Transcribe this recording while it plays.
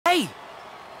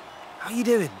How you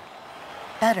doing?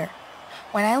 Better.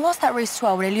 When I lost that race to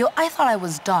Aurelio, I thought I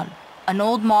was done. An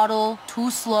old model,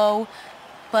 too slow.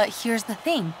 But here's the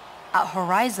thing. At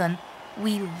Horizon,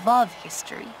 we love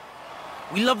history.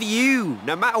 We love you,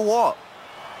 no matter what.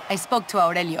 I spoke to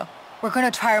Aurelio. We're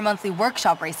gonna try our monthly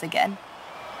workshop race again.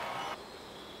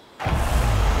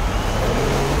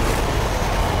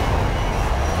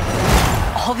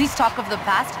 All this talk of the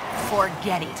past,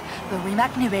 forget it. The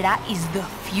Rimac Nevera is the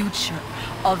future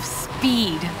of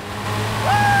speed.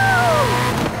 Woo!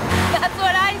 That's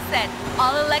what I said.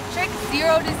 All electric,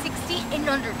 0 to 60 in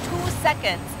under 2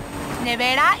 seconds.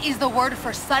 Nevera is the word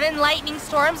for sudden lightning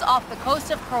storms off the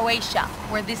coast of Croatia,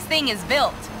 where this thing is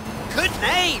built. Good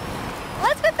name!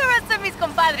 Let's get the rest of mis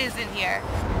compadres in here.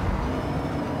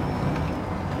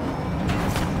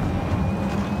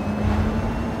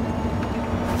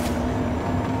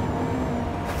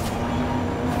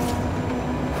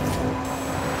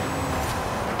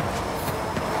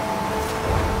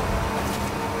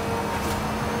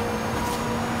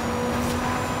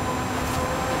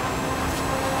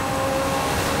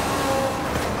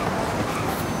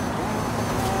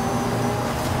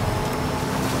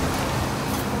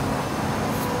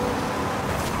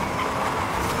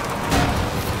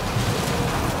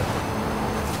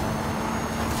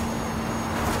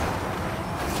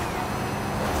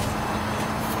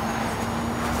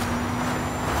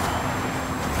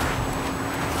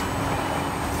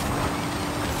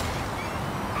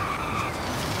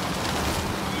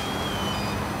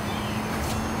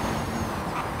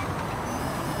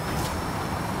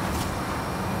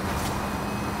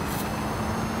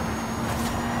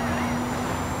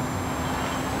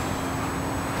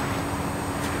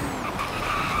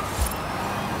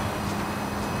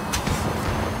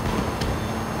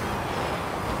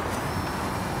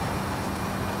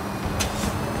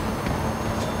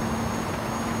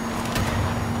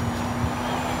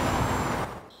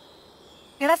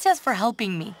 Gracias for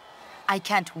helping me. I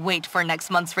can't wait for next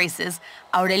month's races.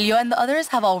 Aurelio and the others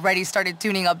have already started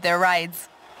tuning up their rides.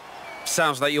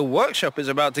 Sounds like your workshop is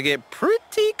about to get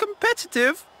pretty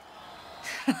competitive.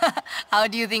 How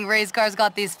do you think race cars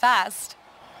got these fast?